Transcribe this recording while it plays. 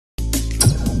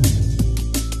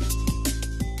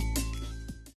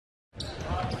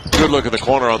good look at the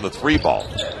corner on the 3 ball.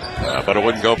 But it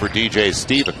wouldn't go for DJ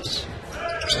Stevens.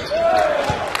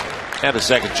 And a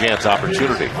second chance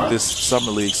opportunity. This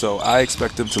summer league, so I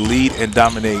expect them to lead and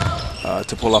dominate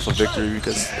to pull off a victory,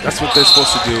 because that's what they're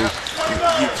supposed to do.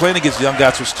 You're playing against young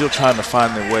guys who are still trying to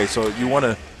find their way, so you want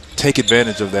to take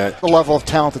advantage of that. The level of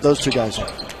talent that those two guys are.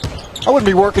 I wouldn't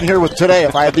be working here with today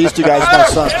if I had these two guys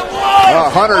as my son.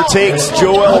 Hunter takes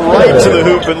Joel right to the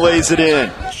hoop and lays it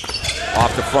in.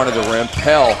 Off the front of the rim,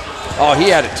 Pell. Oh, he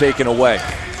had it taken away.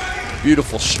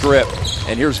 Beautiful strip.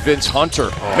 And here's Vince Hunter.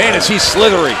 Man, is he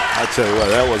slithery. I tell you what,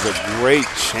 that was a great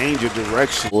change of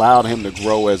direction. Allowed him to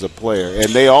grow as a player. And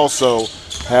they also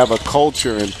have a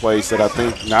culture in place that I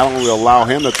think not only allow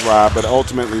him to thrive, but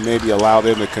ultimately maybe allow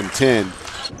them to contend.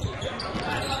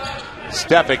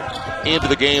 Stepping into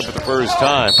the game for the first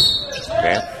time.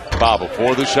 And Bob,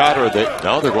 before the shot, or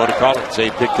no, they're going to call it. Say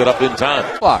picked it up in time.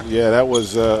 Yeah, that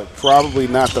was probably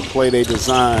not the play they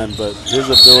designed, but his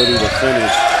ability to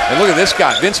finish. And look at this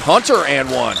guy, Vince Hunter, and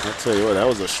one. I tell you what, that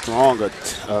was a strong,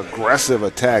 aggressive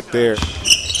attack there.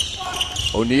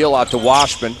 O'Neal out to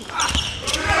Washburn.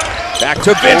 Back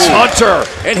to Vince Hunter,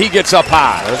 and he gets up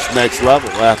high. That's next level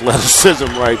athleticism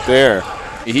right there.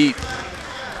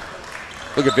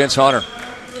 Look at Vince Hunter.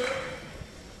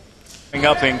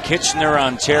 Up in Kitchener,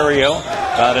 Ontario,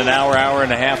 about an hour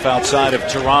and a half outside of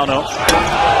Toronto.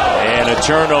 And a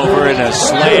turnover and a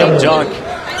slam dunk.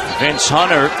 Vince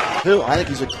Hunter. I think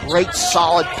he's a great,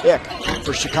 solid pick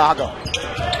for Chicago.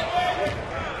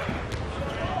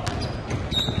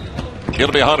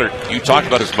 It'll be Hunter. You talked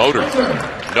about his motor.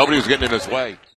 Nobody was getting in his way.